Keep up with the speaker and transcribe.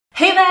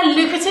Hey there,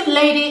 lucrative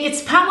lady,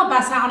 it's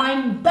Obasa and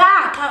I'm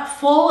back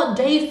for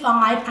day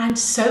 5 and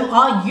so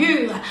are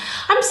you.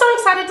 I'm so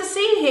excited to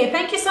see you here.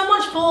 Thank you so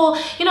much for,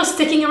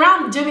 sticking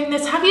around doing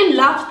this. Have you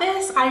loved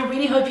this? I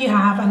really hope you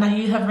have and that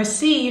you have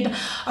received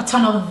a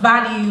ton of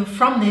value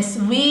from this.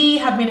 We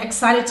have been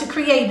excited to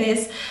create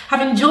this,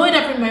 have enjoyed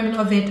every moment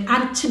of it,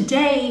 and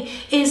today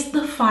is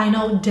the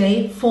final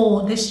day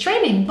for this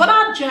training. But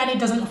our journey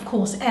doesn't, of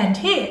course, end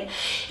here.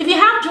 If you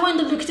have joined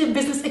the Lucrative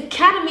Business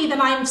Academy,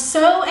 then I am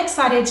so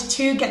excited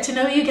to get to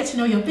know you, get to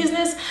know your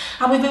business.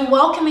 And we've been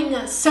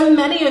welcoming so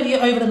many of you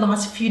over the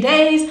last few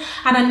days.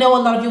 And I know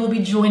a lot of you will be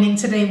joining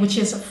today, which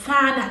is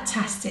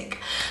fantastic.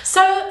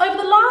 So over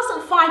the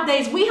last 5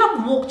 days, we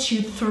have walked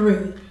you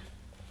through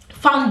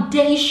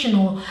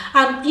foundational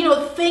and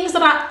things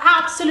that are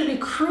absolutely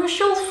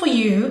crucial for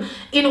you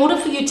in order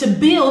for you to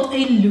build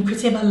a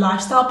lucrative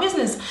lifestyle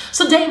business.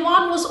 So day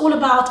 1 was all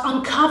about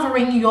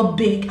uncovering your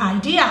big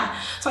idea.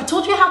 So I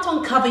told you how to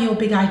uncover your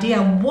big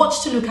idea, what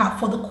to look out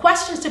for, the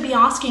questions to be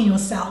asking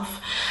yourself.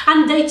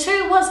 And day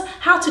 2 was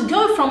how to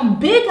go from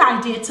big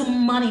idea to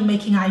money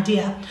making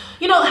idea.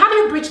 How do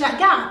you bridge that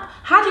gap?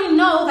 How do you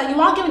know that you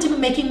are going to be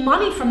making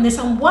money from this,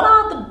 and what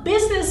are the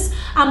business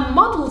and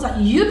models that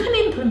you can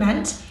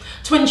implement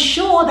to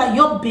ensure that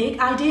your big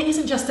idea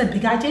isn't just a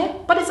big idea,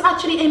 but it's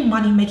actually a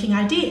money-making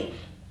idea?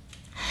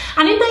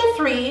 And in day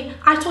 3,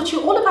 I taught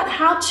you all about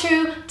how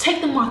to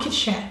take the market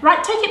share,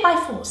 right? Take it by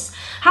force.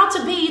 How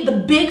to be the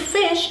big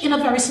fish in a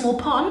very small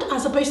pond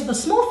as opposed to the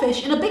small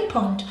fish in a big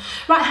pond,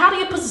 right? How do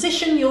you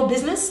position your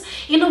business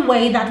in a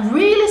way that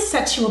really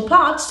sets you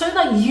apart so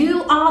that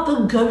you are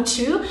the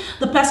go-to,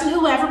 the person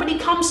who everybody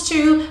comes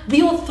to,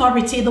 the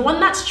authority, the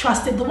one that's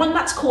trusted, the one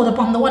that's called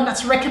upon, the one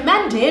that's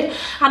recommended,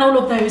 and all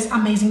of those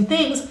amazing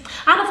things.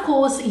 And of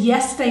course,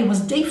 yesterday was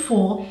day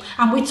 4,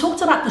 and we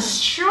talked about the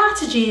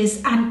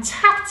strategies and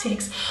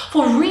tactics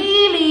for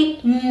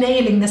really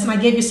nailing this. And I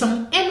gave you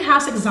some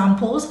in-house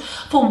examples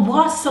for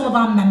what some of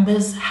our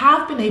members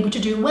have been able to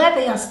do, where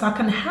they are stuck,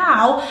 and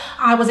how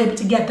I was able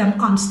to get them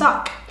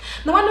unstuck.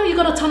 Now, I know you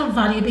got a ton of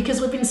value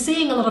because we've been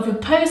seeing a lot of your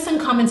posts and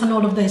comments and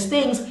all of those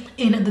things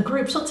in the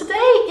group. So today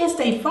is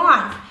day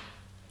 5.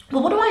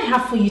 Well, what do I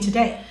have for you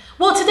today?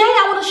 Well, today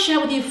I want to share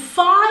with you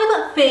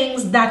 5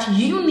 things that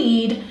you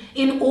need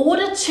in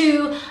order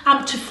to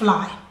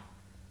fly.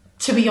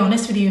 To be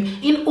honest with you,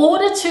 in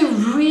order to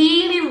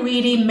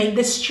really make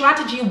this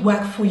strategy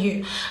work for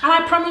you. And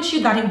I promise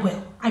you that it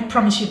will. I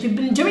promise you, if you've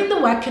been doing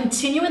the work,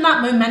 continuing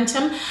that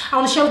momentum, I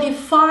want to share with you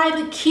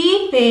 5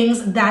 key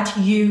things that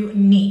you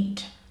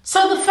need.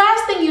 So the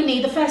first thing you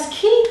need, the first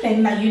key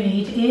thing that you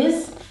need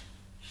is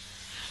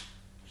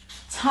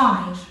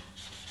time.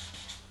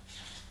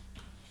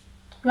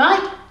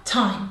 Right?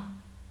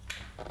 Time.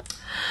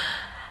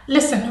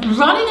 Listen,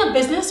 running a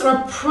business or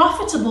a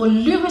profitable,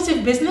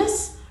 lucrative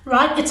business,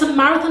 right? It's a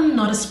marathon,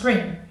 not a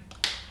sprint.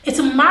 It's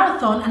a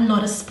marathon and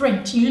not a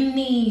sprint. You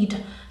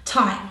need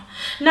time.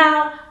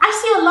 Now, I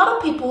see a lot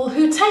of people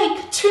who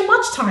take too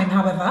much time,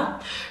 however,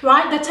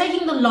 right? They're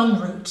taking the long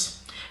route,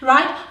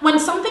 right? When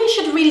something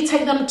should really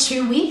take them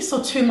 2 weeks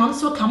or 2 months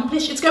to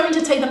accomplish, it's going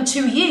to take them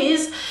 2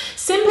 years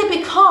simply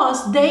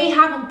because they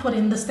haven't put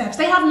in the steps.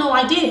 They have no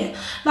idea.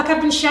 Like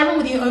I've been sharing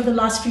with you over the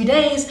last few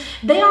days,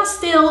 they are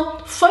still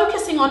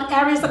focusing on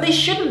areas that they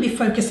shouldn't be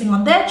focusing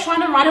on. They're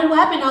trying to write a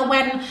webinar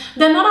when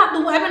they're not at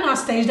the webinar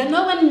stage. They're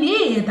nowhere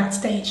near that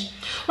stage,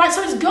 right?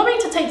 So it's going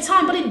to take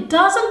time, but it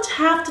doesn't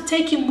have to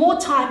take you more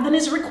time than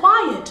is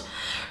required.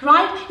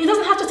 Right? It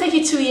doesn't have to take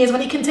you 2 years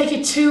when it can take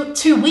you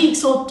two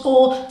weeks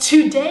or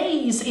 2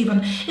 days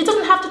even. It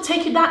doesn't have to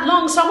take you that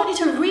long. So I want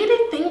you to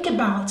really think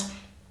about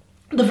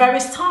the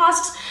various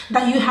tasks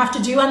that you have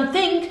to do and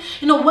think,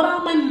 what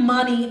are my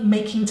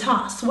money-making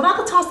tasks? What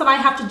are the tasks that I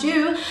have to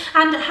do?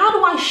 And how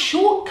do I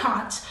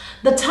shortcut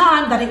the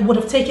time that it would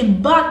have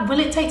taken? But will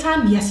it take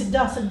time? Yes, it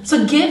does.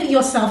 So give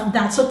yourself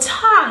that. So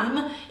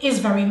time is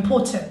very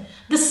important.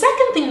 The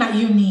second thing that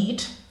you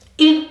need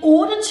in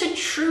order to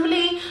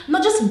truly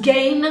not just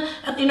gain,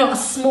 a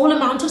small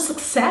amount of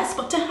success,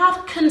 but to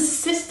have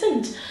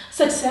consistent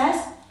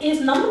success is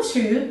number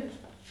 2,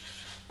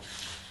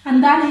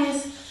 and that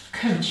is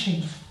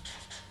coaching.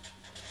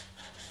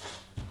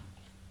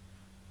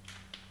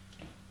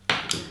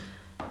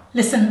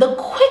 Listen, the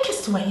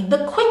quickest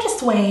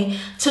way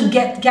to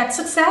get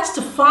success,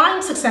 to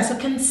find success, a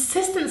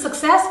consistent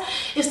success,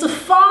 is to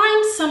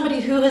find somebody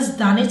who has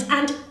done it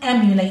and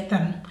emulate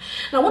them.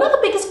 Now, one of the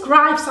biggest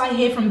gripes I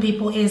hear from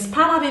people is,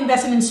 Pam, I've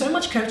invested in so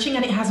much coaching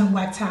and it hasn't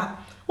worked out.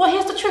 Well,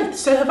 here's the truth,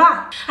 so have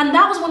I. And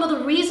that was one of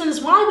the reasons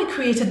why we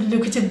created the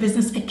Lucrative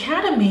Business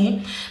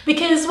Academy,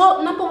 because,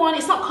 well, number 1,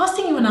 it's not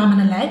costing you an arm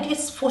and a leg,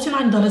 it's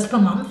 $49 per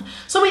month.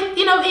 So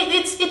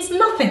it's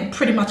nothing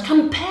pretty much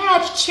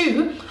compared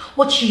to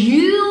what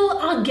you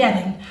are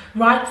getting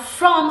right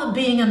from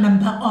being a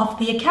member of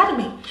the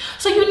Academy.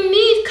 So you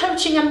need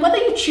coaching, and whether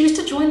you choose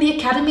to join the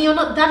Academy or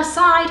not, that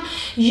aside,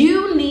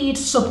 you need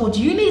support.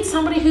 You need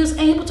somebody who's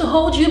able to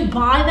hold you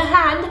by the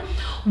hand,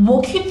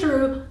 walk you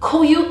through,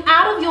 call you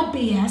out of your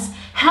BS,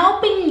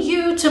 helping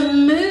you to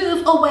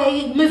move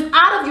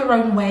out of your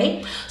own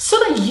way so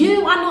that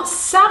you are not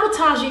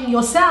sabotaging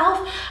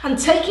yourself and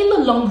taking the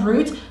long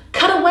route.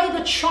 Cut away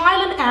the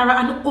trial and error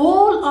and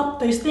all of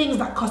those things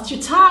that cost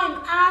you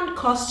time and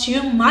cost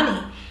you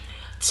money.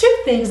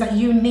 2 things that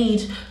you need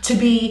to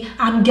be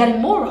getting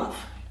more of.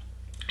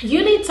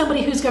 You need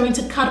somebody who's going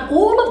to cut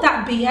all of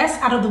that BS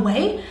out of the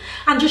way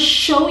and just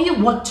show you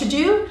what to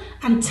do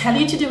and tell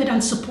you to do it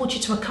and support you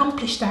to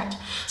accomplish that.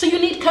 So you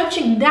need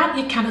coaching that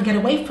you cannot get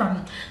away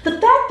from. The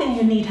 3rd thing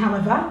you need,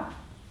 however,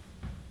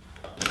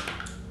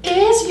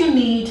 is you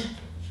need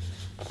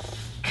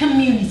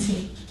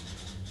community.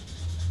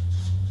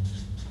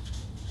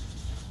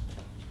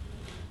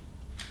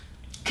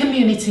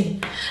 Community.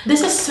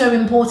 This is so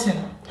important,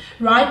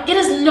 right? It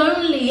is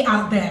lonely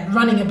out there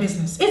running a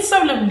business. It's so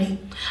lonely.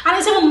 And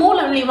it's even more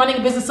lonely running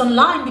a business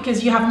online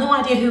because you have no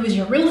idea who is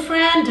your real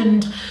friend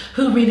and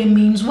who really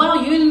means well.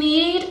 You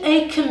need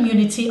a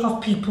community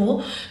of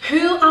people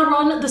who are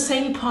on the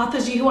same path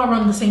as you, who are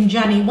on the same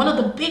journey. One of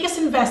the biggest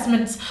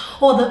investments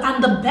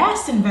and the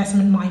best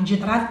investment, mind you,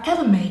 that I've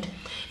ever made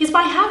is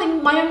by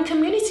having my own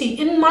community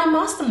in my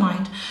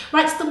mastermind,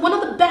 right? So one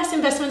of the best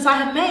investments I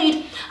have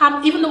made,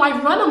 even though I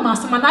run a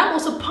mastermind, I'm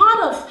also part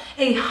of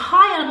a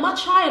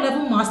much higher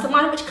level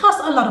mastermind, which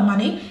costs a lot of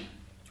money,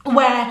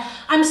 where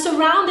I'm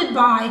surrounded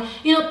by,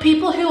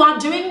 people who are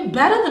doing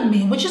better than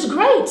me, which is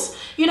great.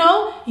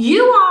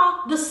 You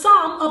are the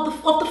sum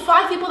of the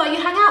 5 people that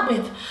you hang out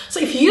with. So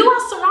if you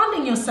are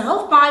surrounding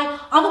yourself by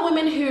other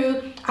women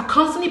who are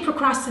constantly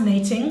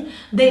procrastinating,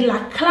 they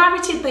lack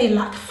clarity, they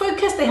lack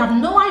focus, they have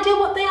no idea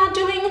what they are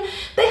doing,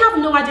 they have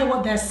no idea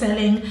what they're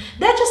selling,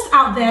 they're just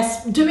out there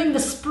doing the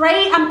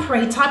spray and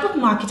pray type of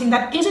marketing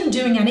that isn't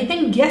doing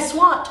anything, guess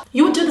what?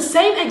 You would do the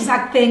same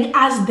exact thing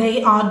as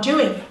they are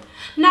doing.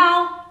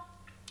 Now,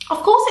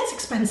 of course, it's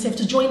expensive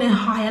to join a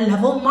higher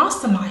level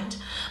mastermind,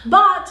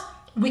 but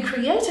we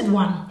created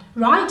one,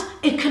 right?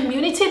 A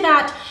community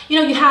that,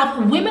 you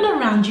have women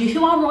around you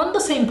who are on the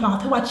same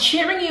path, who are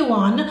cheering you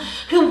on,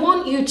 who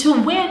want you to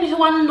win,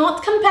 who are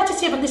not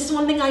competitive. And this is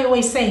one thing I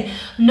always say,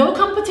 no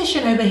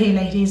competition over here,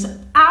 ladies.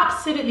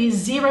 Absolutely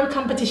zero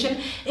competition.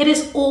 It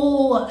is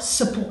all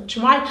support,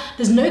 right?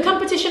 There's no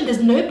competition.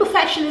 There's no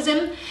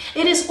perfectionism.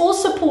 It is all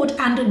support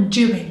and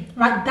doing,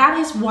 right? That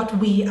is what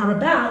we are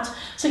about.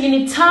 So you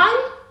need time,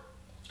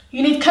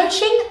 you need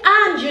coaching,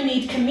 and you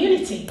need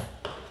community.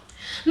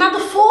 Now,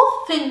 the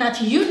 4th thing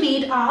that you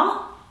need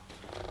are,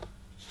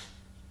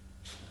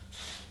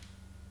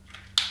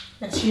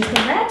 let's use the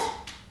red.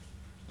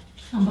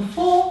 Number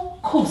 4,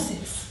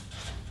 courses.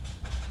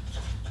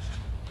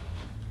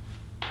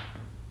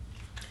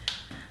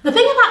 The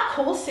thing about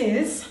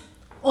courses,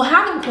 or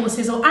having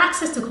courses, or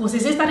access to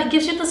courses, is that it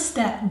gives you the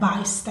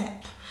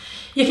step-by-step.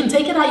 You can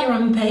take it at your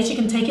own pace, you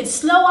can take it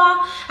slower,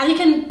 and you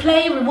can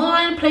play and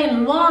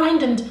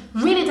rewind, and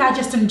really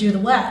digest and do the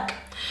work.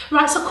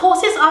 Right, so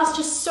courses are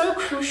just so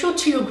crucial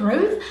to your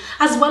growth,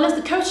 as well as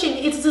the coaching.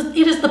 It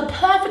is the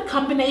perfect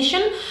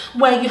combination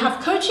where you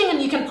have coaching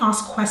and you can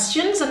ask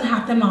questions and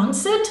have them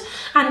answered,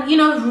 and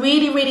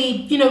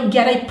really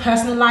get a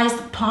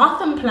personalized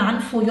path and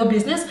plan for your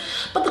business.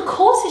 But the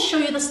courses show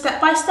you the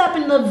step-by-step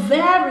in the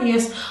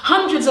various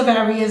hundreds of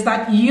areas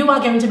that you are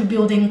going to be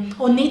building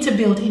or need to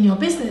build in your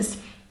business.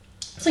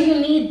 So you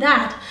need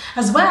that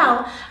as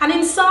well. And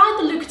inside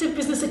the Lucrative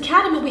Business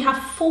Academy, we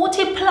have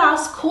 40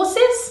 plus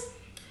courses,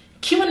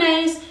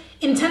 Q&As,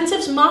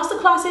 intensives,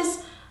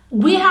 masterclasses.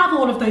 We have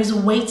all of those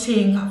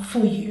waiting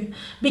for you,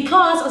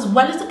 because as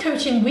well as the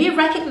coaching, we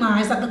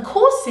recognize that the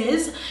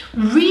courses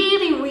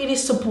really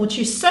support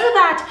you so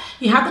that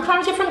you have the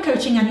clarity from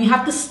coaching and you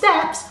have the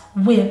steps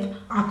with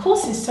our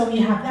courses. So we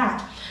have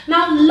that.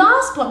 Now,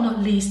 last but not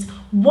least,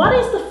 what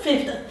is the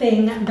 5th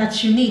thing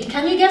that you need?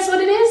 Can you guess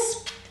what it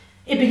is?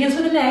 It begins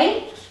with an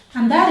A,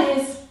 and that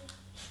is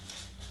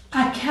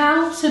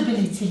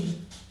accountability.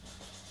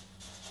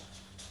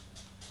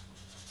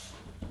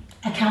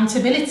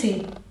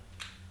 Accountability.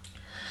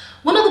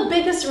 One of the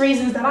biggest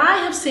reasons that I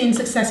have seen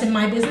success in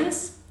my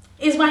business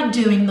is by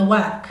doing the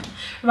work,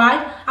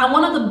 right? And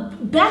one of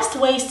the best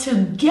ways to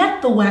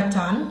get the work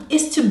done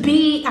is to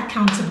be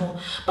accountable,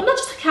 but not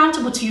just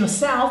accountable to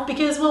yourself,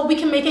 because, well, we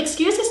can make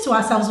excuses to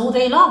ourselves all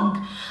day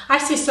long. I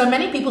see so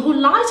many people who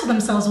lie to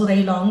themselves all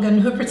day long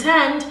and who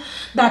pretend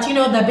that,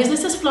 their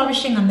business is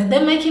flourishing and that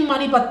they're making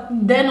money, but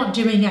they're not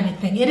doing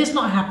anything. It is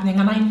not happening.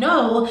 And I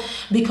know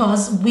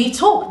because we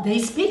talk, they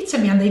speak to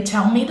me and they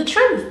tell me the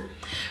truth.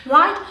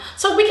 Right?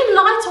 So we can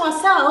lie to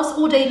ourselves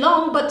all day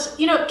long, but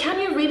can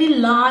you really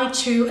lie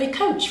to a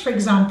coach, for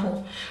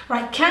example?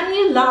 Right? Can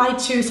you lie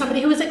to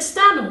somebody who is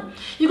external?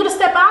 You've got to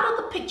step out of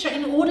the picture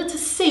in order to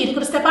see it. You've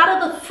got to step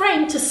out of the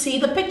frame to see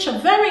the picture.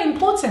 Very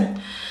important,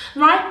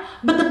 right?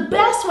 But the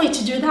best way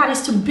to do that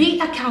is to be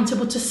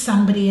accountable to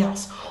somebody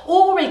else,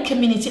 or a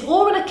community,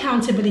 or an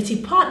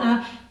accountability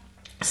partner,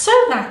 so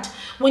that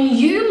when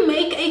you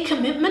make a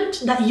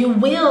commitment that you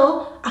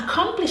will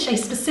accomplish a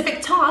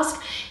specific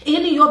task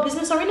in your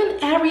business or in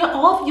an area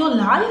of your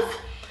life,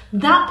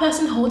 that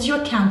person holds you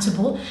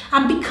accountable.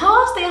 And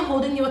because they are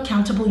holding you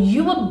accountable,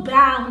 you are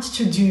bound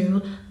to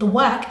do the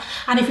work.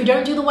 And if you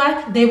don't do the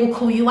work, they will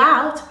call you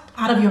out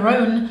of your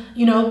own,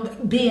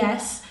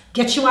 BS,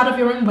 get you out of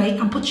your own way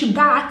and put you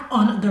back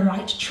on the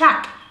right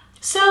track.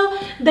 So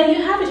there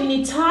you have it. You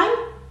need time,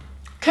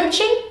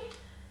 coaching,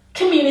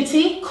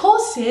 community,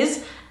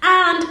 courses,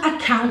 and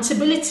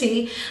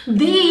accountability.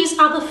 These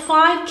are the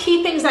 5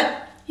 key things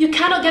that you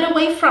cannot get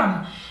away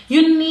from.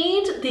 You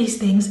need these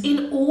things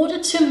in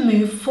order to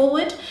move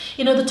forward,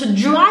 in order to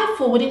drive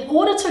forward, in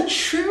order to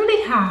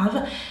truly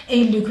have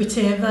a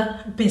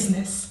lucrative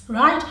business,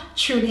 right?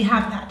 Truly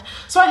have that.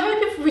 So I hope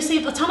you've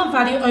received a ton of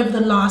value over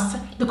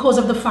the course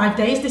of the 5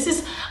 days. This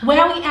is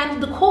where we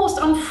end the course,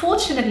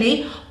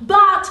 unfortunately,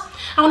 but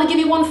I want to give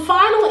you one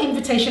final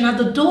invitation as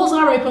the doors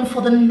are open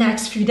for the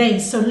next few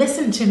days. So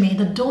listen to me,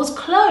 the doors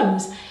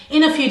close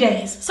in a few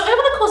days. So over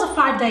the course of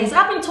 5 days,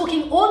 I've been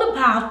talking all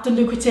about the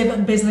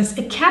Lucrative Business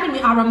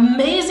Academy, our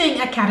amazing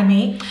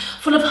academy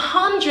full of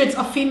hundreds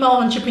of female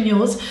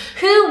entrepreneurs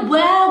who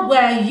were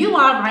where you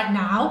are right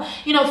now,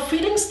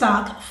 feeling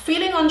stuck,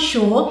 feeling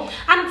unsure,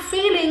 and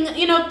feeling,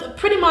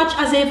 pretty much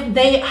as if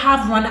they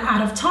have run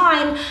out of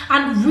time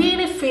and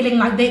really feeling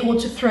like they ought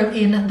to throw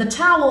in the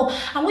towel.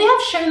 And we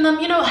have shown them,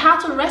 how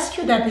to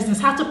rescue their business,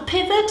 how to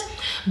pivot,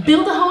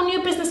 build a whole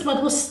new business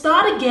model,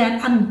 start again,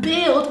 and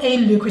build a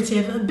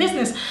lucrative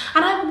business.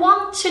 And I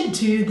want to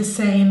do the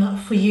same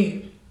for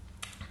you.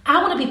 I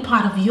want to be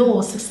part of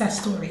your success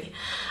story.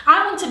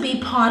 I want to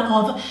be part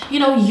of,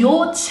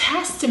 your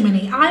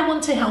testimony. I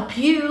want to help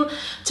you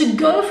to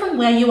go from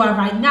where you are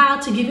right now,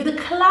 to give you the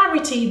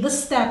clarity, the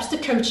steps, the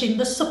coaching,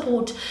 the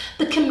support,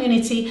 the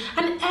community,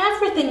 and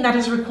everything that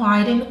is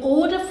required in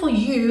order for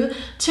you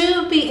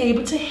to be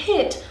able to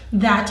hit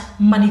that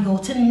money goal,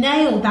 to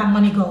nail that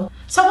money goal.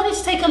 So I wanted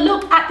to take a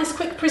look at this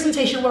quick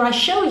presentation where I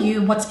show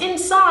you what's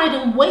inside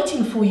and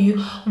waiting for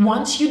you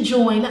once you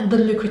join the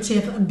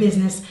Lucrative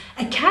Business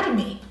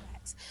Academy.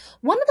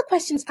 One of the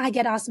questions I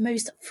get asked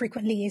most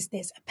frequently is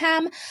this: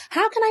 Pam,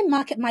 how can I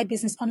market my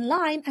business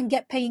online and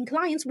get paying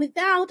clients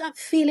without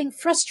feeling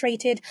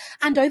frustrated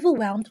and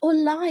overwhelmed or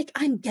like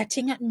I'm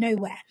getting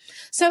nowhere?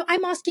 So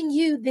I'm asking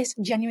you this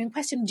genuine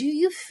question. Do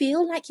you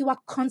feel like you are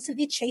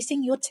constantly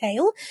chasing your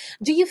tail?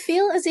 Do you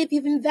feel as if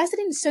you've invested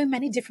in so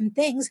many different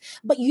things,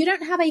 but you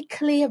don't have a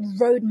clear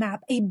roadmap,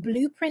 a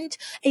blueprint,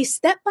 a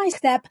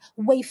step-by-step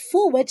way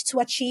forward to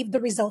achieve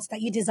the results that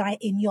you desire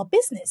in your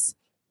business?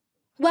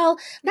 Well,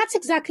 that's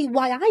exactly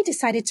why I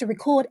decided to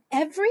record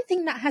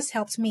everything that has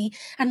helped me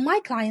and my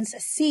clients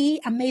see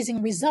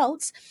amazing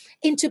results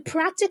into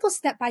practical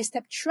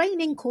step-by-step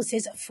training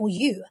courses for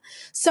you.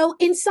 So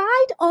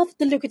inside of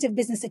the Lucrative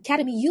Business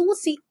Academy, you will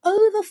see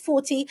over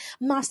 40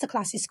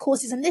 masterclasses,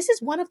 courses, and this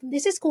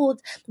is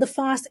called the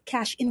Fast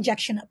Cash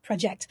Injection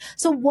Project.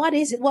 So what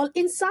is it? Well,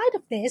 inside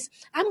of this,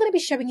 I'm going to be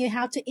showing you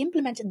how to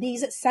implement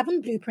these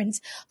 7 blueprints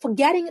for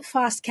getting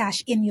fast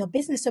cash in your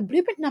business. So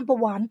blueprint number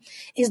 1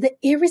 is the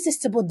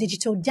irresistible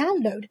digital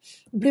download.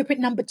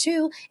 Blueprint number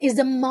 2 is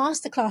the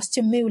masterclass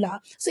to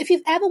moolah. So if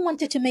you've ever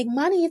wanted to make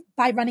money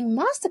by running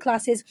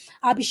masterclasses,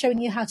 I'll be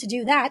showing you how to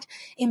do that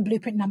in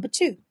blueprint number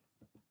 2.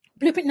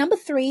 Blueprint number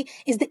 3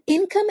 is the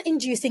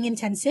income-inducing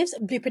intensives.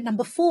 Blueprint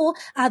number 4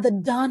 are the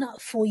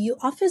done-for-you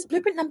offers.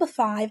 Blueprint number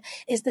 5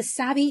 is the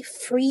savvy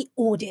free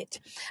audit.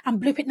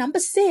 And blueprint number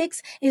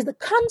 6 is the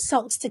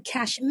consults to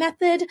cash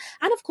method.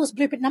 And of course,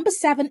 blueprint number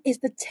 7 is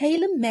the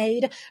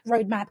tailor-made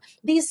roadmap.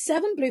 These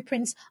 7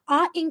 blueprints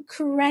are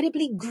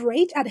incredibly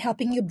great at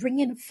helping you bring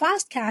in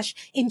fast cash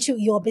into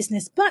your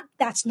business. But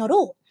that's not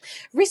all.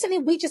 Recently,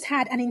 we just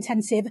had an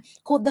intensive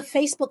called the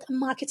Facebook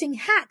Marketing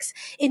Hacks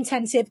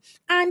Intensive.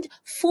 And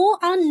for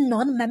our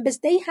non-members,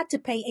 they had to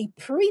pay a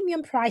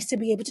premium price to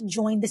be able to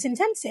join this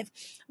intensive.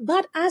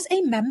 But as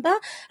a member,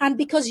 and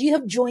because you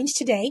have joined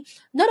today,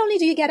 not only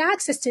do you get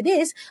access to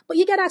this, but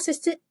you get access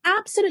to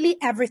absolutely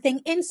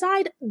everything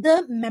inside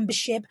the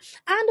membership.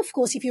 And of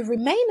course, if you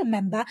remain a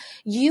member,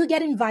 you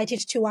get invited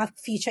to our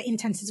future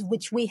intensives,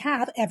 which we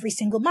have every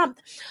single month.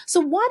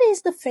 So what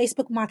is the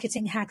Facebook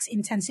Marketing Hacks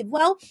Intensive?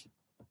 Well,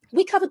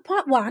 we covered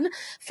part 1,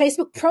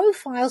 Facebook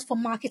profiles for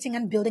marketing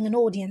and building an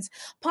audience.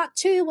 Part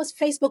 2 was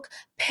Facebook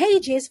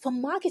pages for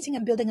marketing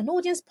and building an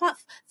audience. Part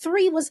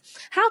 3 was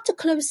how to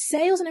close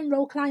sales and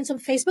enroll clients on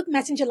Facebook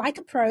Messenger like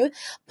a pro.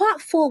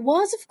 Part 4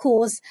 was, of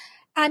course,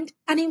 and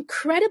an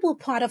incredible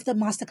part of the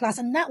masterclass,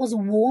 and that was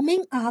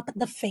warming up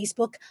the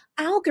Facebook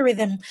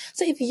algorithm.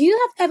 So if you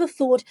have ever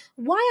thought,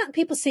 why aren't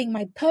people seeing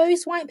my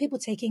posts? Why aren't people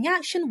taking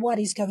action? What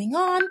is going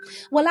on?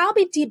 Well, I'll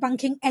be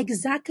debunking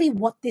exactly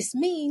what this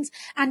means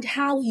and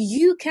how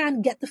you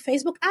can get the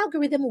Facebook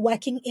algorithm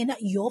working in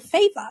your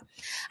favor.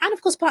 And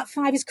of course, part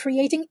 5 is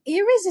creating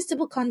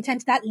irresistible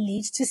content that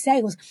leads to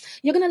sales.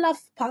 You're going to love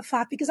part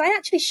 5 because I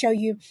actually show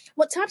you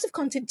what types of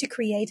content to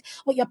create,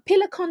 what your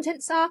pillar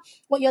contents are,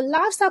 what your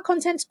lifestyle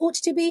content ought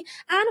to be,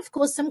 and of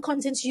course some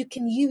contents you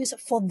can use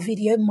for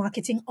video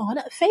marketing on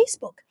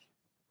Facebook.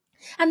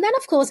 And then,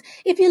 of course,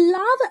 if you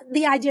love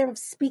the idea of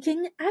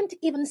speaking and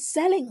even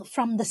selling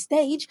from the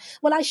stage,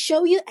 well, I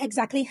show you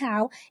exactly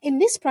how in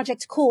this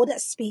project called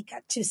Speak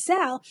to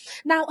Sell.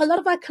 Now, a lot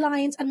of our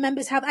clients and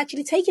members have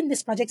actually taken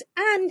this project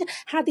and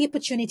had the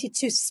opportunity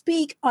to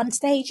speak on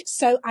stage.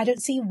 So I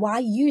don't see why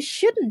you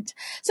shouldn't.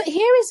 So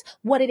here is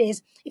what it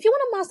is. If you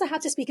want to master how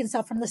to speak and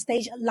sell from the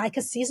stage like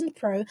a seasoned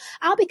pro,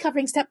 I'll be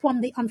covering step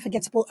 1, the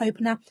unforgettable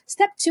opener,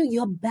 step 2,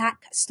 your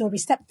backstory,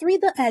 step 3,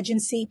 the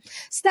urgency,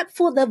 step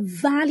 4, the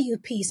value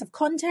piece of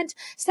content,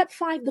 step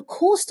 5, the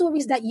core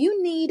stories that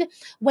you need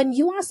when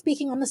you are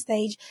speaking on the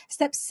stage,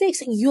 step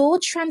 6, your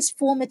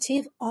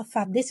transformative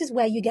offer. This is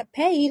where you get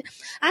paid.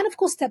 And of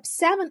course, step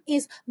 7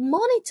 is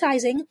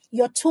monetizing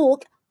your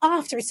talk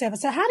after it's over.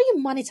 So how do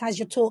you monetize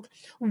your talk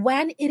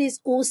when it is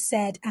all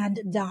said and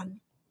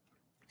done?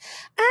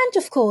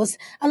 And of course,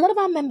 a lot of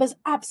our members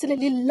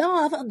absolutely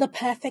love the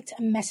perfect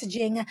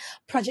messaging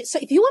project. So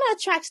if you want to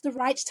attract the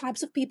right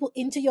types of people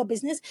into your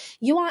business,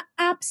 you are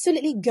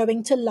absolutely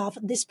going to love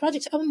this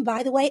project. Oh, and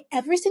by the way,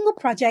 every single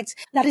project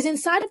that is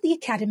inside of the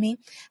Academy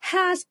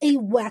has a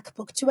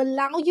workbook to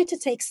allow you to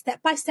take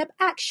step-by-step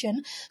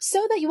action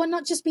so that you are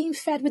not just being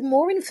fed with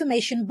more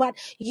information, but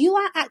you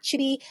are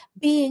actually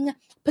being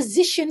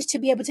positioned to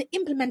be able to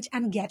implement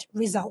and get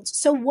results.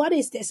 So what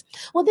is this?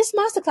 Well, this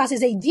masterclass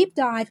is a deep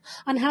dive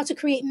on how to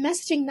create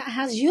messaging that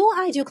has your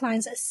ideal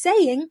clients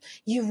saying,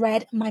 "You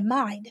read my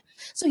mind."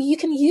 So you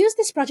can use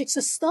this project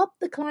to stop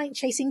the client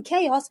chasing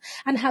chaos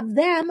and have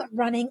them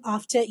running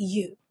after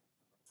you.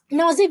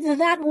 Now, as if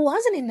that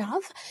wasn't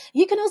enough,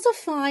 you can also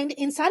find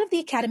inside of the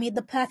Academy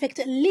the perfect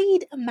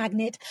lead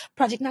magnet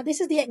project. Now, this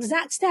is the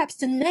exact steps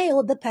to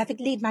nail the perfect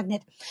lead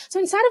magnet. So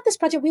inside of this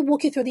project, we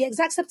walk you through the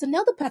exact steps to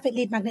nail the perfect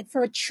lead magnet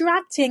for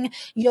attracting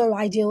your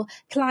ideal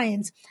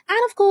clients. And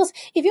of course,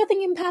 if you're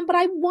thinking, Pam, but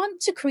I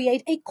want to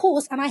create a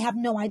course and I have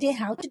no idea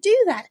how to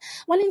do that.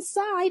 Well,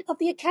 inside of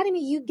the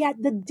Academy, you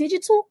get the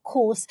digital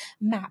course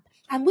map.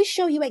 And we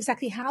show you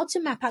exactly how to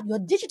map out your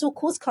digital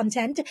course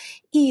content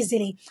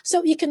easily.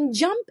 So you can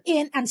jump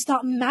in and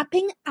start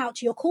mapping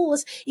out your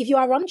course. If you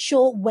are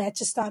unsure where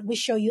to start, we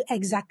show you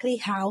exactly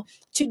how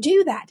to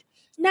do that.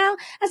 Now,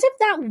 as if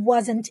that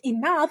wasn't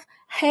enough,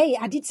 hey,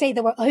 I did say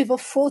there were over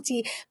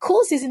 40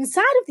 courses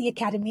inside of the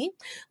Academy.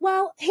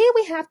 Well, here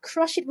we have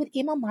Crush It with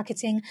Email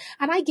Marketing,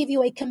 and I give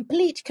you a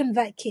complete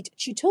ConvertKit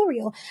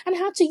tutorial and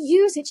how to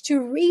use it to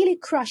really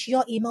crush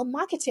your email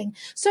marketing.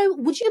 So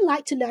would you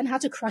like to learn how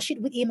to crush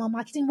it with email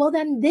marketing? Well,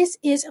 then this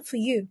is for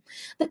you.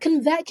 The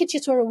ConvertKit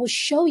tutorial will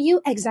show you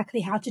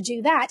exactly how to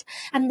do that,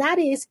 and that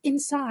is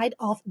inside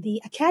of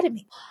the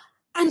Academy.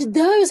 And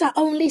those are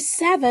only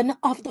 7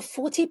 of the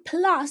 40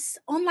 plus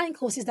online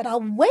courses that are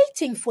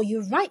waiting for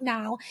you right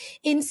now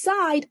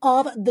inside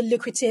of the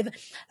Lucrative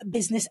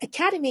Business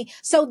Academy.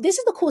 So this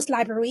is the course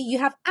library. You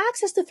have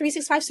access to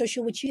 365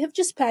 Social, which you have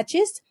just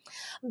purchased.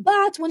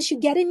 But once you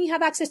get in, you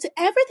have access to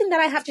everything that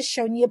I have just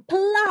shown you,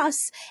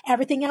 plus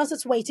everything else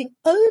that's waiting,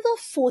 over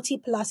 40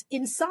 plus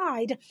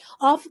inside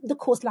of the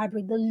course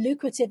library, the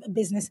Lucrative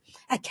Business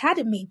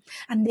Academy.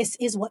 And this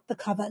is what the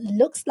cover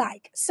looks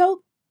like.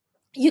 So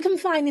you can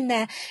find in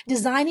there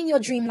designing your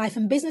dream life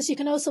and business. You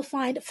can also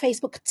find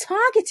Facebook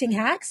targeting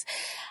hacks.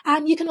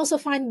 And you can also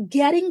find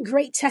getting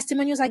great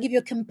testimonials. I give you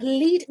a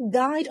complete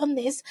guide on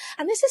this.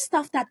 And this is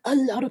stuff that a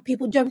lot of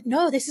people don't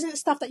know. This isn't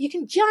stuff that you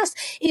can just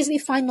easily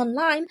find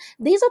online.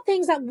 These are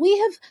things that we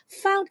have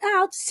found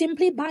out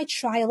simply by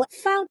trial.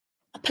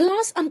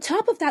 Plus, on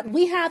top of that,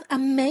 we have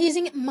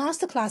amazing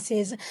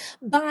masterclasses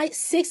by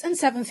 6 and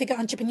 7 figure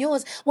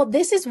entrepreneurs. Well,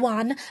 this is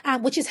one,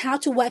 which is how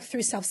to work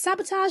through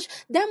self-sabotage.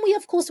 Then we,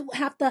 of course,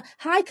 have the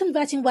high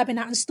converting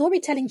webinar and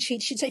storytelling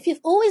cheat sheet. So if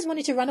you've always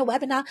wanted to run a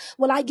webinar,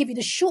 well, I give you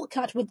the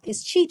shortcut with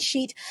this cheat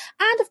sheet.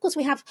 And of course,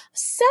 we have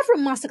several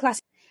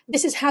masterclasses.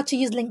 This is how to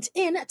use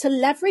LinkedIn to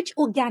leverage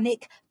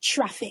organic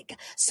traffic.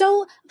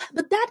 So,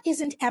 but that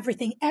isn't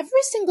everything.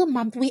 Every single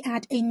month, we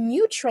add a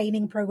new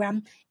training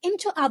program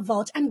into our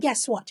vault. And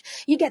guess what?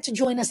 You get to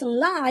join us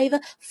live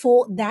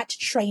for that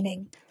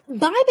training.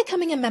 By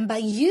becoming a member,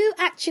 you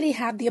actually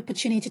have the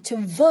opportunity to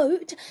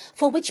vote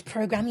for which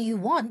program you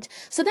want.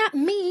 So that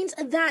means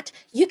that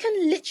you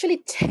can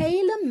literally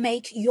tailor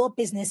make your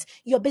business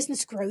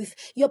growth,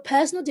 your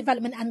personal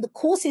development, and the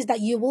courses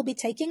that you will be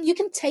taking. You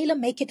can tailor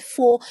make it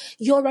for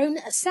your own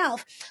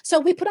self.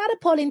 So we put out a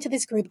poll into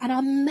this group and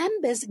our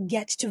members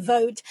get to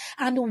vote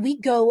and we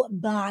go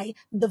by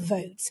the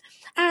votes.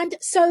 And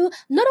so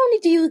not only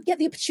do you get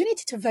the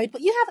opportunity to vote, but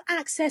you have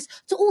access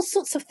to all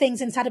sorts of things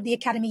inside of the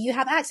Academy. You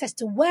have access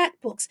to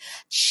workbooks,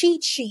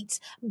 cheat sheets,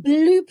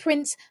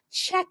 blueprints,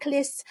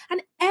 checklists,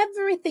 and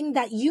everything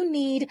that you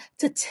need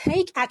to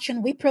take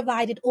action. We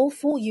provide it all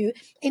for you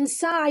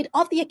inside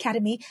of the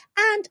Academy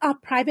and our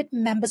private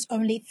members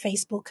only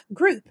Facebook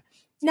group.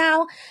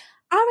 Now,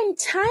 Our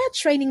entire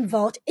training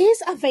vault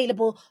is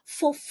available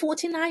for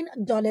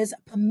 $49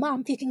 per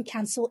month. You can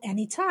cancel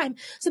anytime.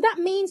 So that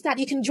means that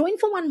you can join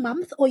for 1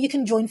 month or you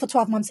can join for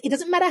 12 months. It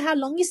doesn't matter how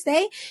long you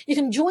stay. You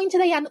can join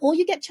today and all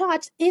you get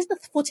charged is the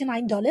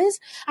 $49.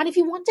 And if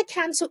you want to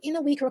cancel in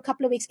a week or a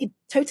couple of weeks, it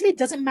totally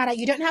doesn't matter.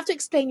 You don't have to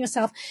explain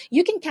yourself.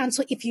 You can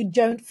cancel if you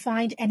don't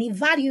find any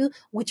value,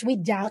 which we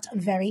doubt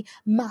very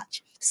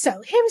much.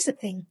 So here is the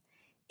thing.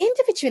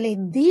 Individually,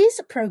 these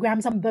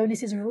programs and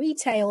bonuses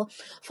retail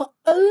for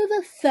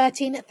over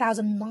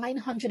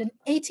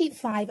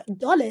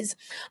 $13,985.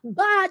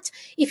 But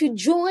if you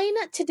join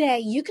today,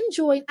 you can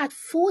join at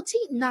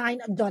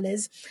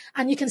 $49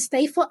 and you can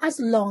stay for as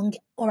long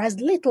or as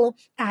little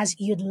as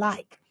you'd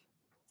like.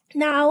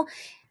 Now,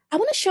 I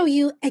want to show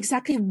you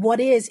exactly what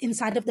is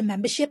inside of the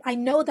membership. I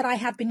know that I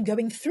have been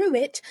going through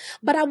it,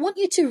 but I want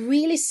you to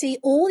really see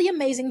all the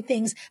amazing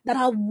things that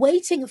are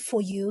waiting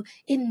for you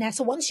in there.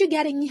 So once you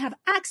get in, you have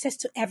access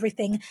to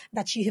everything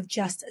that you have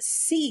just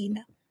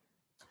seen.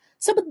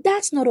 So, but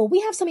that's not all.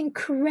 We have some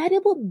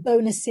incredible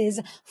bonuses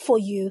for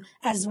you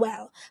as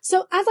well.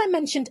 So as I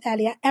mentioned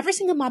earlier, every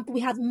single month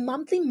we have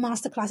monthly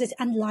masterclasses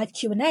and live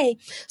Q&A.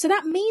 So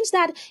that means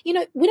that, we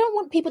don't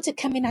want people to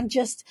come in and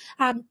just,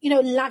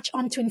 latch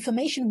onto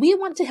information. We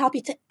want to help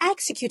you to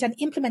execute and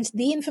implement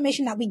the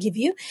information that we give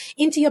you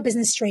into your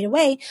business straight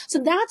away. So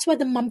that's where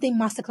the monthly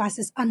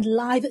masterclasses and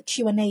live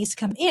Q&As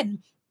come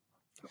in.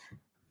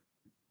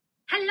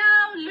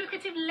 Hello,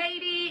 lucrative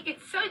lady.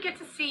 It's so good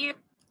to see you.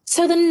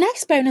 So the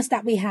next bonus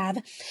that we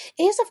have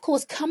is, of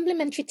course,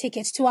 complimentary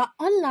tickets to our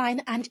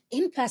online and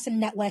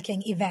in-person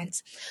networking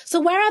events.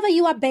 So wherever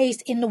you are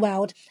based in the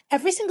world,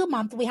 every single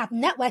month we have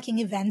networking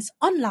events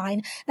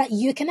online that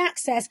you can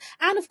access.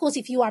 And of course,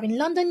 if you are in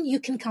London, you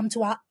can come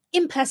to our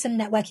in-person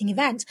networking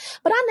event.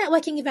 But our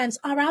networking events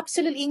are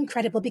absolutely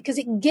incredible because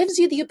it gives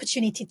you the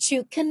opportunity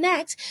to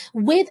connect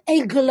with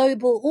a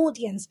global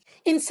audience.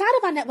 Inside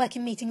of our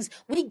networking meetings,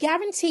 we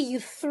guarantee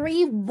you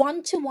 3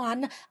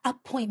 one-to-one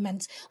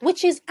appointments,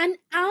 which is an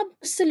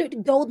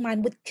absolute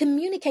goldmine with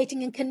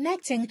communicating and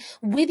connecting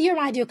with your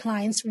ideal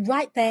clients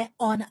right there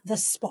on the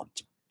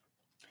spot.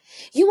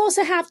 You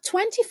also have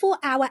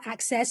 24-hour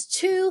access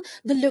to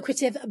the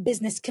Lucrative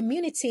Business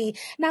Community.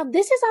 Now,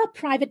 this is our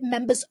private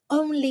members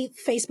only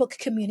Facebook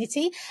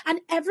community,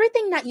 and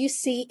everything that you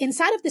see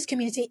inside of this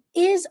community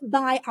is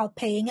by our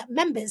paying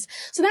members.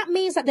 So that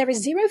means that there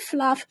is zero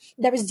fluff,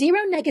 there is zero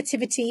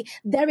negativity,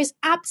 there is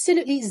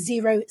absolutely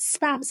zero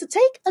spam. So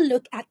take a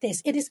look at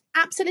this. It is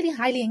absolutely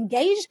highly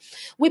engaged.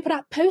 We put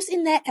out posts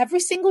in there every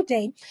single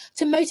day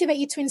to motivate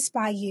you, to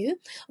inspire you.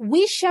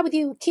 We share with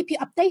you, keep you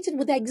updated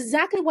with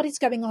exactly what is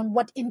going on,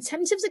 what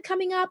intensives are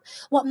coming up,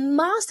 what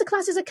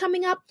masterclasses are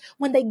coming up.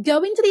 When they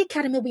go into the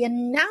academy, we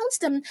announce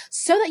them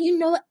so that you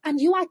know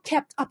and you are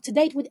kept up to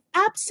date with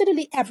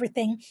absolutely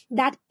everything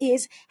that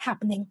is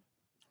happening.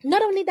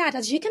 Not only that,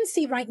 as you can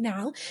see right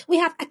now, we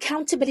have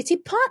accountability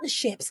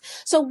partnerships.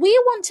 So we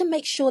want to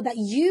make sure that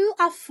you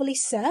are fully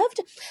served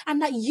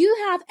and that you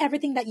have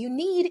everything that you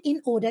need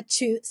in order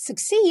to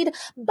succeed.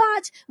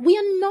 But we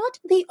are not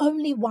the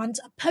only ones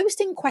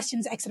posting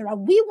questions, etc.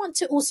 We want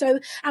to also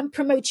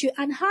promote you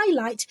and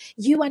highlight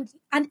you and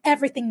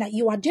everything that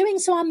you are doing.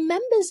 So our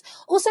members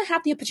also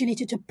have the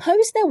opportunity to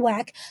post their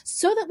work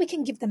so that we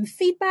can give them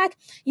feedback.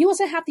 You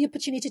also have the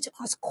opportunity to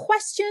ask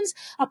questions,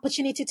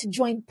 opportunity to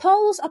join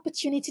polls,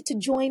 opportunity to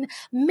join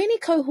mini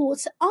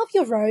cohorts of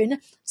your own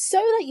so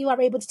that you are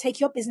able to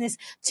take your business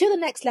to the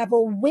next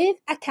level with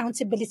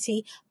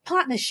accountability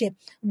partnership.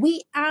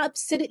 We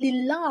absolutely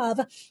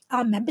love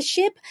our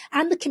membership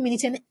and the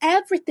community and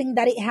everything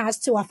that it has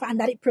to offer and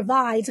that it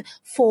provides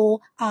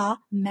for our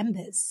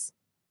members.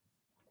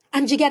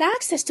 And you get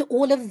access to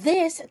all of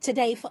this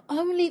today for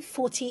only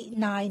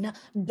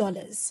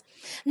 $49.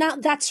 Now,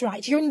 that's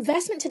right. Your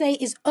investment today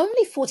is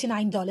only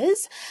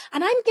 $49.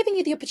 And I'm giving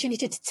you the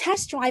opportunity to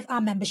test drive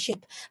our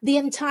membership, the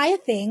entire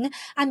thing.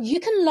 And you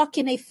can lock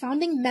in a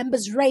founding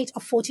members rate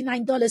of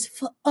 $49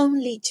 for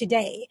only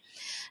today.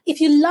 If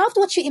you loved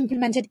what you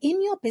implemented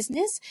in your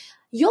business,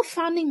 your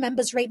founding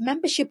members rate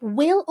membership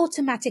will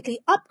automatically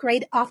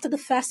upgrade after the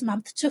first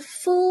month to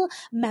full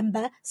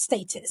member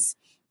status.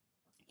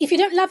 If you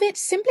don't love it,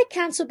 simply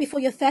cancel before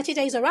your 30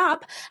 days are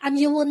up and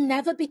you will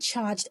never be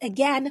charged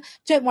again.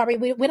 Don't worry,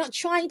 we're not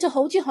trying to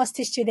hold you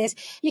hostage to this.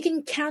 You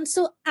can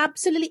cancel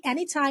absolutely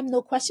anytime,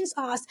 no questions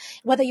asked,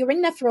 whether you're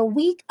in there for a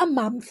week, a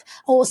month,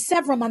 or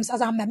several months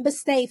as our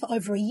members stay for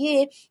over a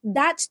year.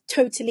 That's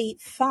totally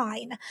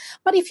fine.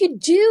 But if you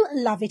do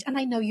love it, and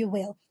I know you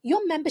will,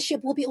 your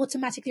membership will be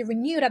automatically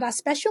renewed at our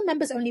special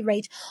members only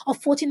rate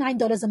of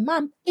 $49 a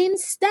month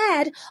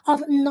instead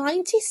of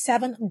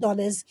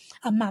 $97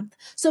 a month.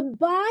 So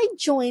by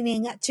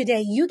joining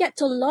today, you get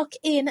to lock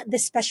in the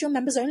special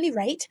members only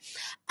rate,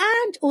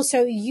 and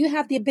also you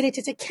have the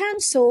ability to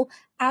cancel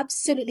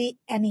absolutely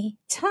any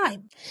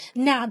time.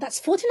 Now that's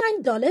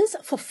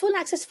 $49 for full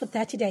access for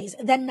 30 days.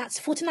 Then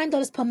that's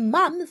 $49 per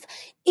month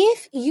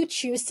if you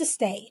choose to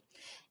stay,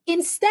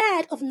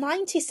 instead of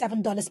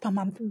 $97 per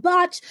month.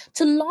 But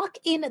to lock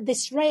in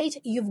this rate,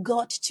 you've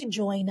got to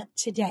join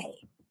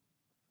today.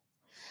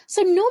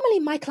 So normally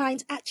my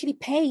clients actually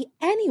pay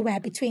anywhere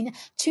between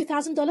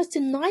 $2,000 to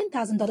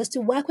 $9,000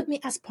 to work with me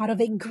as part of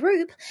a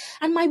group.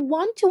 And my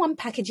one-to-one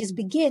packages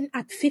begin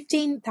at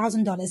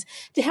 $15,000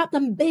 to help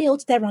them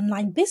build their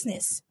online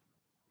business.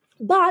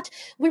 But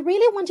we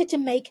really wanted to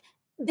make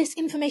this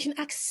information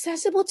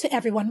accessible to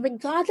everyone,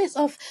 regardless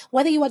of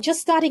whether you are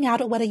just starting out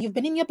or whether you've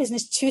been in your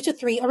business 2 to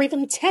 3 or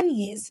even 10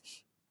 years.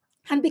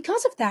 And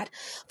because of that,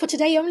 for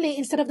today only,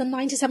 instead of the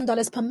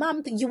 $97 per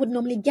month you would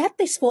normally get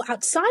this for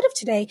outside of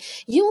today,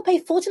 you will pay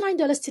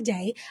 $49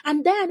 today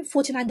and then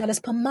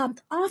 $49 per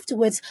month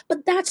afterwards.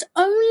 But that's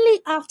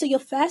only after your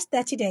first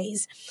 30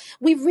 days.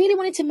 We really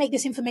wanted to make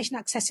this information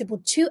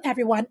accessible to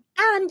everyone,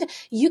 and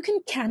you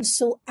can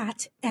cancel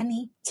at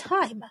any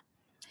time.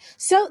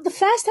 So the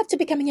first step to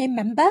becoming a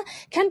member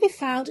can be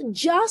found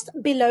just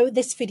below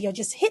this video.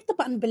 Just hit the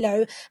button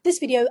below this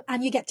video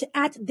and you get to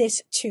add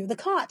this to the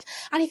cart.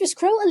 And if you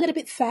scroll a little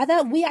bit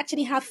further, we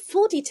actually have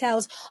full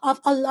details of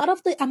a lot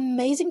of the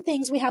amazing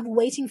things we have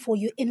waiting for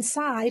you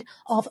inside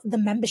of the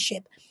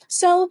membership.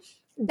 So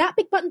that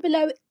big button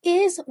below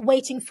is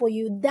waiting for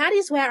you. That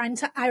is where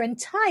our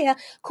entire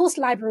course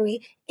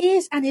library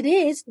is, and it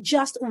is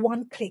just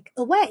one click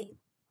away.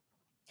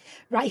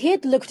 Right here,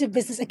 the Lucrative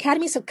Business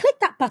Academy. So click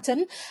that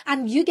button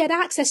and you get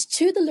access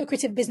to the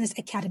Lucrative Business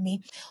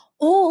Academy,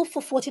 all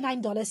for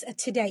 $49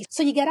 today.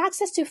 So you get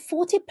access to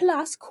 40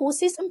 plus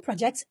courses and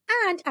projects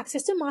and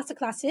access to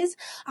masterclasses,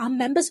 our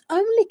members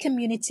only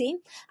community,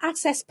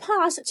 access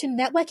pass to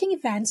networking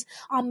events,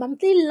 our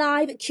monthly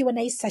live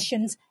Q&A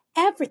sessions,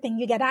 everything.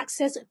 You get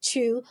access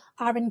to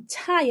our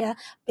entire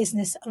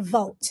business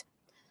vault.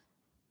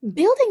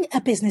 Building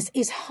a business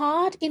is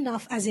hard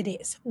enough as it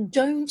is.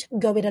 Don't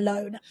go it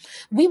alone.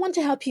 We want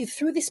to help you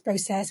through this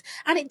process,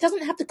 and it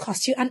doesn't have to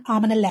cost you an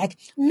arm and a leg,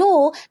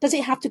 nor does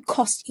it have to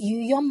cost you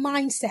your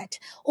mindset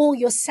or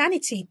your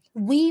sanity.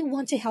 We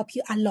want to help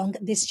you along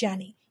this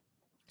journey.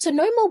 So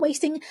no more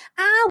wasting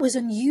hours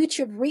on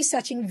YouTube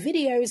researching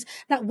videos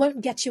that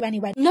won't get you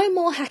anywhere. No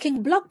more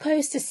hacking blog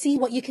posts to see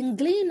what you can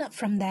glean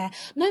from there.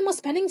 No more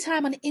spending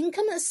time on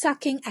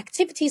income-sucking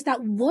activities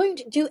that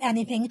won't do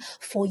anything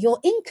for your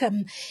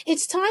income.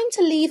 It's time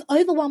to leave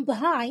overwhelm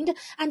behind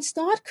and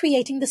start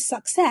creating the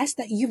success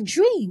that you've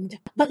dreamed.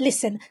 But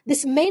listen,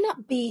 this may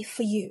not be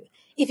for you.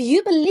 If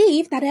you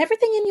believe that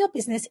everything in your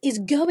business is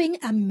going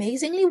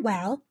amazingly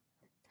well,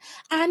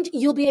 and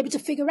you'll be able to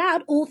figure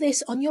out all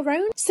this on your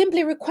own,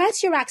 simply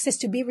request your access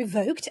to be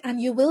revoked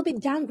and you will be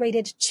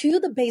downgraded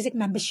to the basic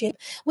membership,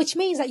 which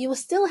means that you will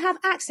still have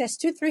access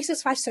to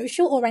 365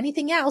 Social or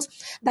anything else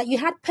that you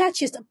had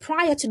purchased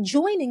prior to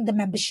joining the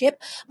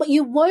membership, but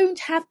you won't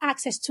have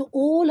access to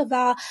all of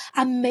our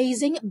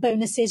amazing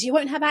bonuses. You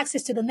won't have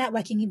access to the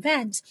networking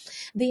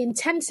events, the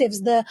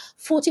intensives, the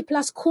 40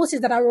 plus courses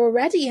that are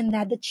already in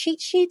there, the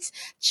cheat sheets,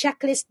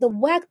 checklists, the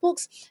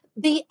workbooks,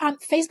 the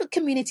Facebook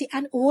community,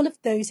 and all of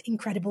those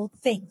incredible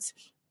things.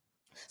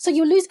 So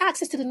you lose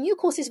access to the new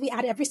courses we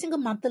add every single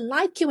month, the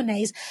live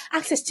Q&As,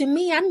 access to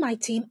me and my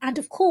team, and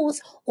of course,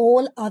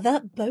 all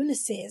other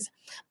bonuses.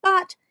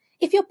 But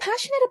if you're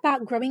passionate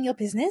about growing your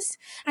business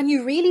and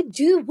you really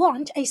do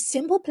want a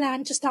simple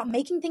plan to start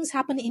making things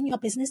happen in your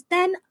business,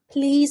 then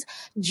please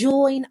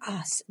join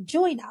us.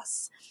 Join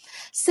us.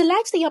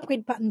 Select the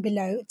upgrade button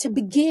below to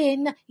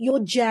begin your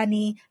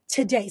journey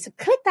today. So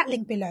click that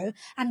link below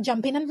and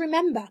jump in. And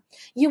remember,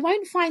 you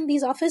won't find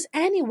these offers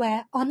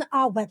anywhere on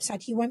our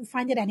website. You won't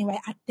find it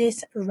anywhere at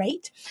this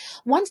rate.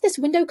 Once this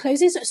window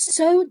closes,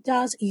 so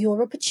does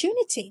your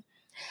opportunity.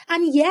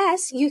 And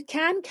yes, you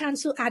can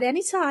cancel at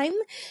any time.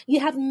 You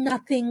have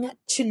nothing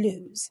to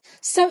lose.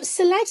 So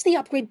select the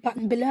upgrade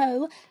button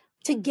below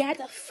to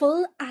get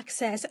full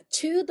access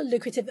to the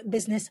Lucrative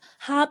Business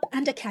Hub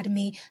and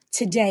Academy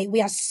today.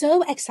 We are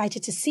so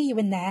excited to see you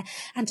in there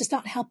and to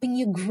start helping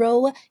you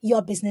grow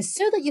your business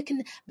so that you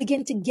can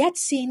begin to get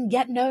seen,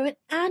 get known,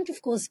 and of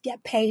course,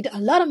 get paid a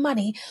lot of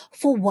money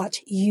for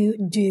what you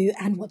do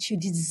and what you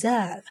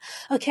deserve.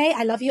 Okay,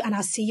 I love you, and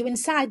I'll see you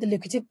inside the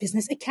Lucrative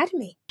Business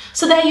Academy.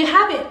 So there you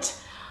have it.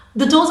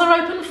 The doors are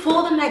open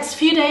for the next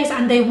few days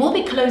and they will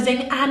be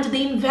closing, and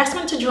the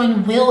investment to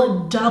join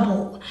will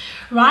double,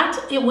 right?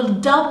 It will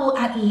double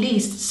at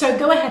least. So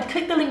go ahead,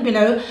 click the link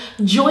below,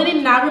 join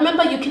in now.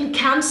 Remember, you can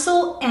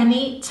cancel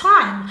any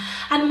time.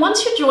 And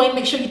once you join,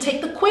 make sure you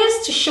take the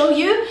quiz to show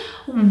you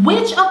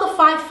which of the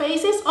 5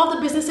 phases of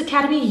the Business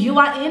Academy you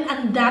are in,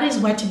 and that is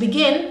where to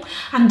begin.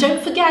 And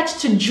don't forget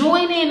to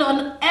join in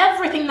on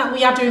everything that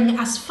we are doing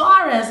as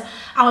far as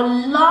our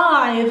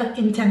live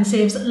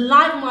intensives,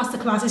 live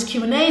masterclasses,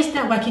 Q&As,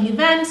 networking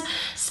events,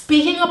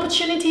 speaking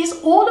opportunities,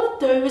 all of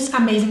those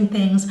amazing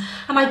things.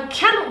 And I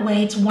cannot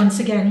wait once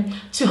again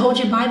to hold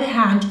you by the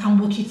hand and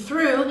walk you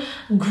through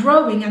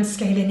growing and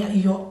scaling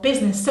your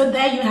business. So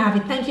there you have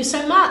it. Thank you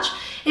so much.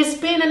 It's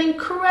been an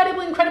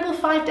incredible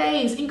 5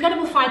 days,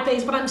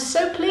 but I'm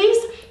so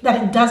pleased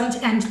that it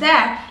doesn't end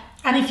there.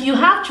 And if you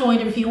have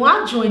joined, or if you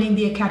are joining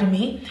the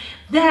Academy,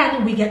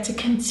 then we get to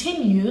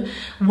continue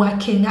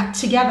working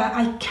together.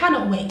 I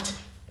cannot wait.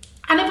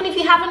 And even if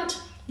you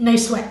haven't, no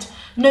sweat.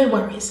 no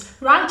worries,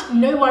 right?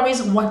 No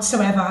worries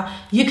whatsoever.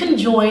 You can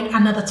join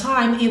another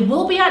time. It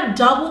will be at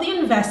double the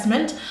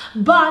investment,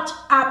 but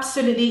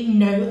absolutely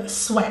no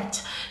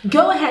sweat.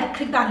 Go ahead,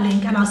 click that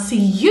link, and I'll see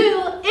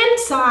you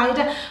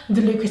inside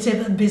the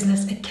Lucrative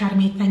Business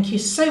Academy. Thank you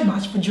so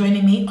much for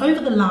joining me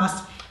over the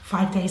last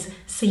 5 days.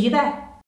 See you there.